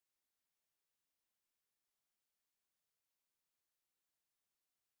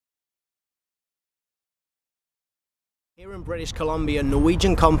Here in British Columbia,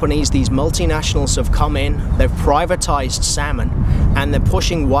 Norwegian companies, these multinationals have come in, they've privatized salmon, and they're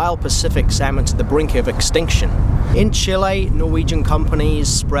pushing wild Pacific salmon to the brink of extinction. In Chile, Norwegian companies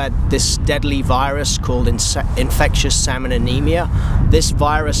spread this deadly virus called Infectious Salmon Anemia. This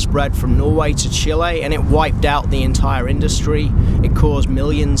virus spread from Norway to Chile and it wiped out the entire industry. It caused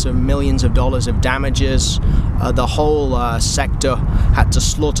millions and millions of dollars of damages. The whole sector had to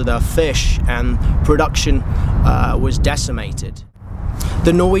slaughter their fish and production was decimated.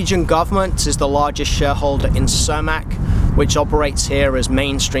 The Norwegian government is the largest shareholder in Cermaq, which operates here as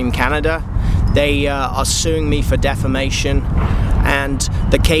Mainstream Canada. They are suing me for defamation, and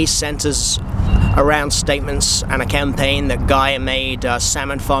the case centers around statements and a campaign that Gaia made,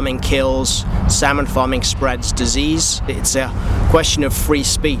 salmon farming kills, salmon farming spreads disease. It's a question of free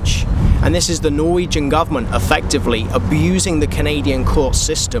speech. And this is the Norwegian government effectively abusing the Canadian court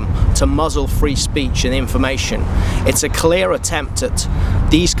system to muzzle free speech and information. It's a clear attempt at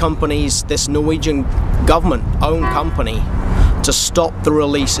these companies, this Norwegian government-owned company, to stop the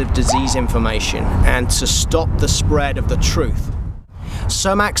release of disease information and to stop the spread of the truth.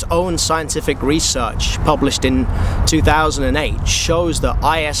 Cermaq's own scientific research, published in 2008, shows that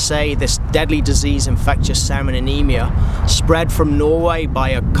ISA, this deadly disease, infectious salmon anemia, spread from Norway by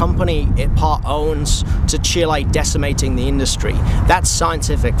a company it part owns to Chile, decimating the industry. That's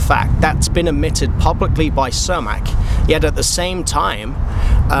scientific fact. That's been admitted publicly by Cermaq. Yet at the same time,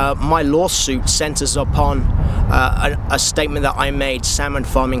 my lawsuit centers upon a statement that I made: salmon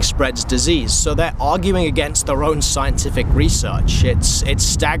farming spreads disease. So they're arguing against their own scientific research. It's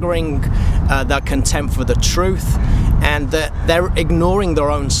staggering, their contempt for the truth, and they're ignoring their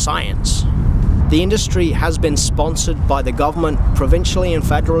own science. The industry has been sponsored by the government, provincially and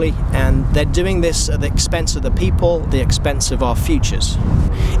federally, and they're doing this at the expense of the people, the expense of our futures.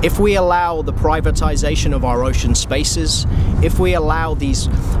 If we allow the privatization of our ocean spaces, if we allow these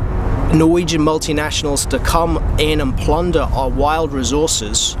Norwegian multinationals to come in and plunder our wild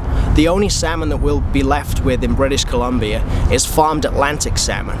resources, the only salmon that we'll be left with in British Columbia is farmed Atlantic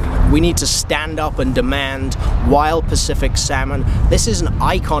salmon. We need to stand up and demand wild Pacific salmon. This is an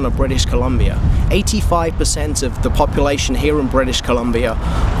icon of British Columbia. 85% of the population here in British Columbia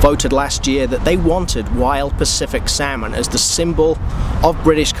voted last year that they wanted wild Pacific salmon as the symbol of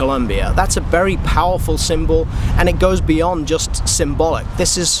British Columbia. That's a very powerful symbol, and it goes beyond just symbolic.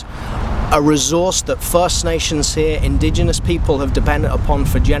 This is a resource that First Nations here, Indigenous people, have depended upon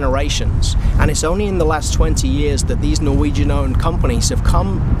for generations. And it's only in the last 20 years that these Norwegian-owned companies have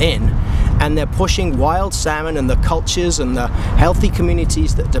come in and they're pushing wild salmon and the cultures and the healthy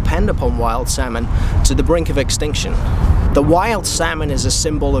communities that depend upon wild salmon to the brink of extinction. The wild salmon is a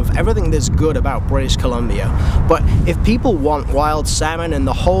symbol of everything that's good about British Columbia. But if people want wild salmon and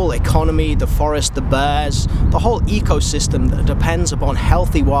the whole economy, the forest, the bears, the whole ecosystem that depends upon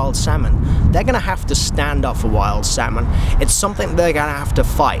healthy wild salmon, they're going to have to stand up for wild salmon. It's something they're going to have to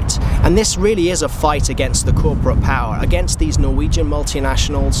fight. And this really is a fight against the corporate power, against these Norwegian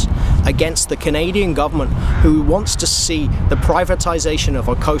multinationals, against the Canadian government who wants to see the privatization of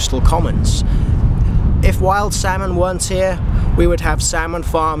our coastal commons. If wild salmon weren't here, we would have salmon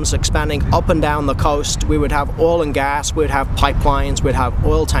farms expanding up and down the coast. We would have oil and gas, we'd have pipelines, we'd have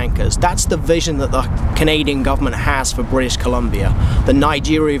oil tankers. That's the vision that the Canadian government has for British Columbia. The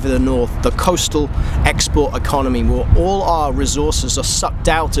Nigeria of the North, the coastal export economy, where all our resources are sucked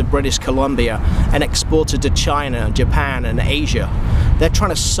out of British Columbia and exported to China, Japan, and Asia. They're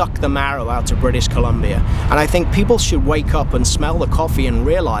trying to suck the marrow out of British Columbia. And I think people should wake up and smell the coffee and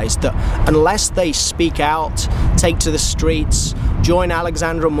realize that unless they speak out, take to the streets, join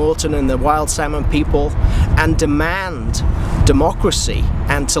Alexandra Morton and the wild salmon people, and demand democracy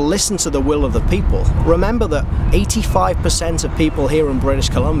and to listen to the will of the people. Remember that 85% of people here in British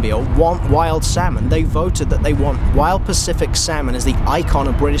Columbia want wild salmon. They voted that they want wild Pacific salmon as the icon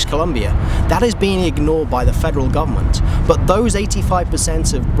of British Columbia. That is being ignored by the federal government. But those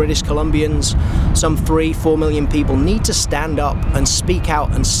 85% of British Columbians, some 3-4 million people, need to stand up and speak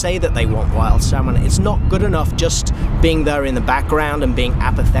out and say that they want wild salmon. It's not good enough just being there in the background and being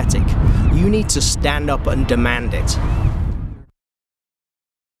apathetic. You need to stand up and demand it.